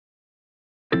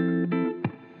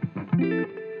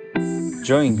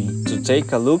Join me to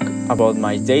take a look about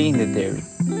my day in the dairy.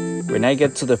 When I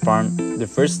get to the farm, the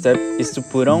first step is to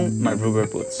put on my rubber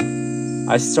boots.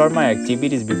 I start my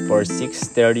activities before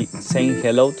 6:30 saying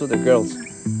hello to the girls,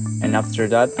 and after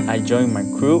that I join my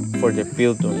crew for the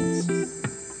field doings.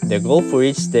 The goal for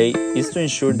each day is to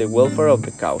ensure the welfare of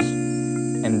the cows,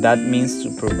 and that means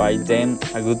to provide them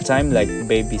a good time like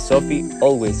baby Sophie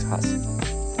always has.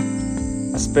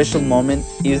 A special moment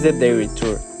is the dairy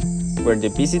tour, where the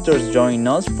visitors join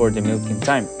us for the milking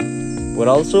time, but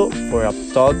also for a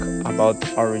talk about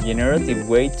our regenerative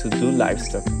way to do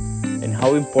livestock and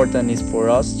how important it is for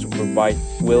us to provide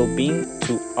well-being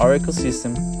to our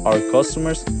ecosystem, our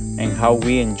customers, and how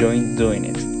we enjoy doing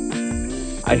it.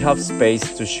 I have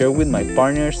space to share with my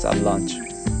partners at lunch,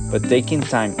 but taking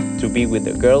time to be with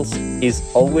the girls is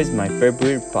always my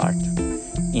favorite part.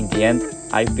 In the end,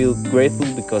 I feel grateful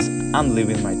because I'm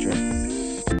living my dream.